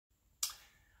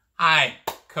Hi,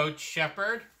 Coach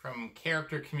Shepheard from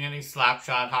Character Community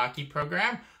Slapshot hockey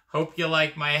program. Hope you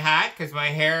like my hat because my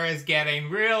hair is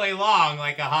getting really long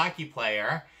like a hockey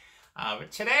player. But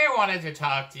today I wanted to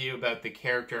talk to you about the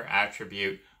character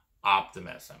attribute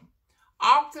optimism.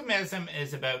 Optimism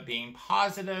is about being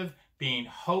positive, being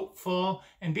hopeful,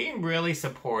 and being really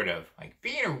supportive, like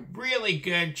being a really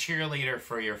good cheerleader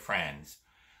for your friends.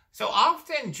 So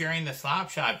often during the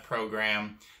Slapshot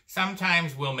program,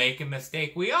 sometimes we'll make a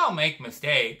mistake. We all make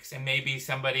mistakes, and maybe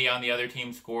somebody on the other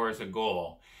team scores a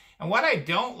goal. And what I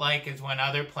don't like is when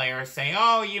other players say,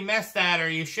 oh, you missed that, or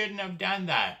you shouldn't have done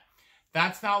that.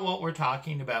 That's not what we're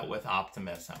talking about with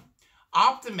optimism.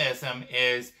 Optimism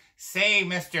is, say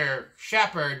Mr.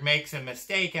 Shepheard makes a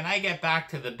mistake, and I get back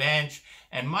to the bench,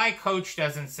 and my coach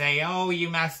doesn't say, oh, you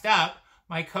messed up.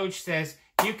 My coach says,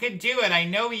 you can do it. I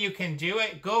know you can do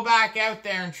it. Go back out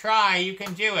there and try. You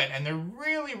can do it. And they're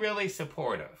really, really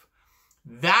supportive.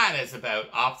 That is about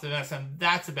optimism.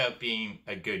 That's about being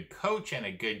a good coach and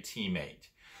a good teammate.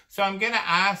 So I'm going to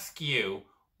ask you,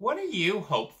 what are you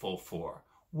hopeful for?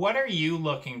 What are you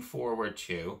looking forward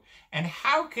to? And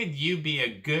how could you be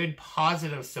a good,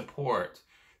 positive support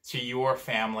to your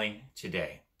family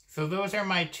today? So those are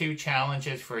my 2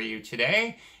 challenges for you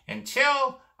today.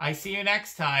 Until I see you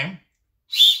next time.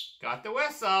 Got the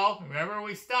whistle. Remember,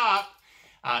 we stopped.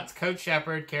 It's Coach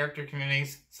Shepheard, Character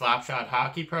Community's Slapshot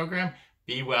hockey program.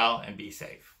 Be well and be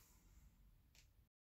safe.